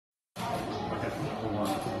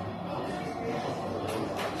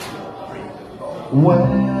Where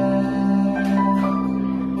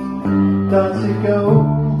does it go?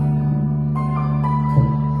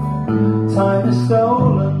 Time is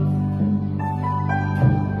stolen,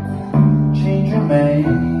 change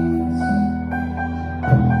remains.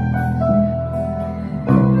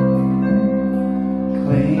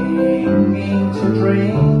 Clinging to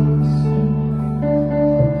dreams,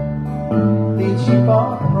 leads you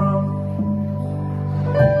far from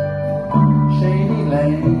shady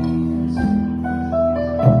lanes.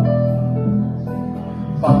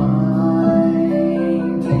 Finding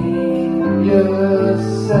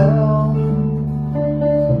yourself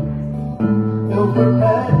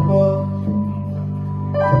ill-prepared for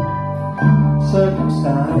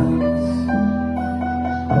circumstance.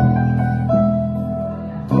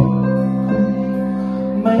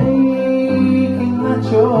 Making that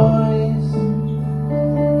choice,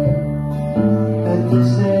 a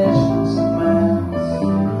decision cements.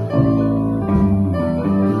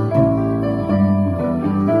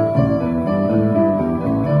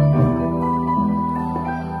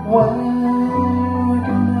 Where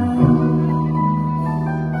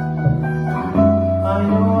I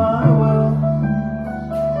know I will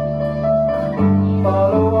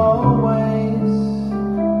follow always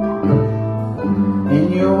in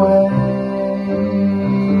your way.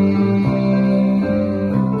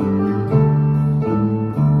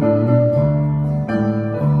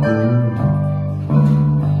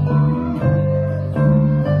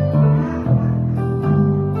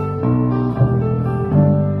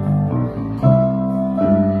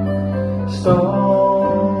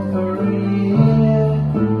 Stall for a year,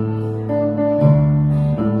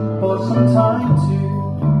 for some time to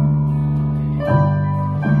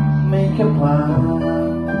make a plan.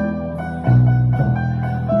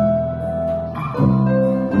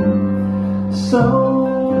 So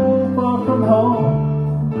far from home,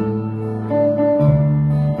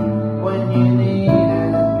 when you need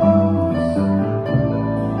it most.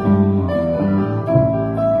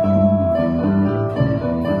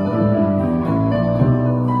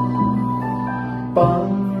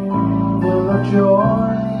 Bundle of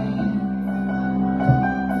joy,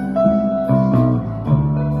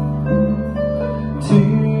 to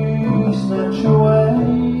snatch away.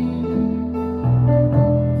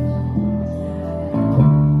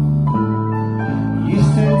 You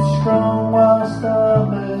stood strong whilst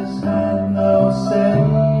others had no say.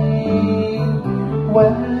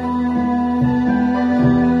 Where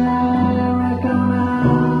I go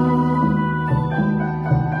now,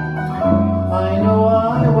 I know I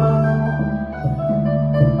will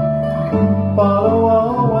follow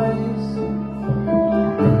always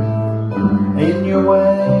in your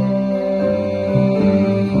way,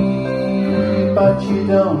 but you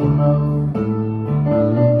don't know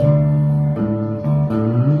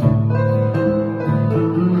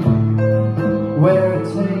where it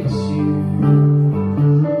takes you.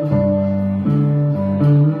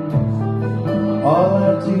 All I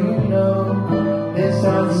do know is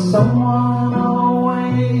that someone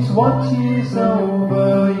always watches over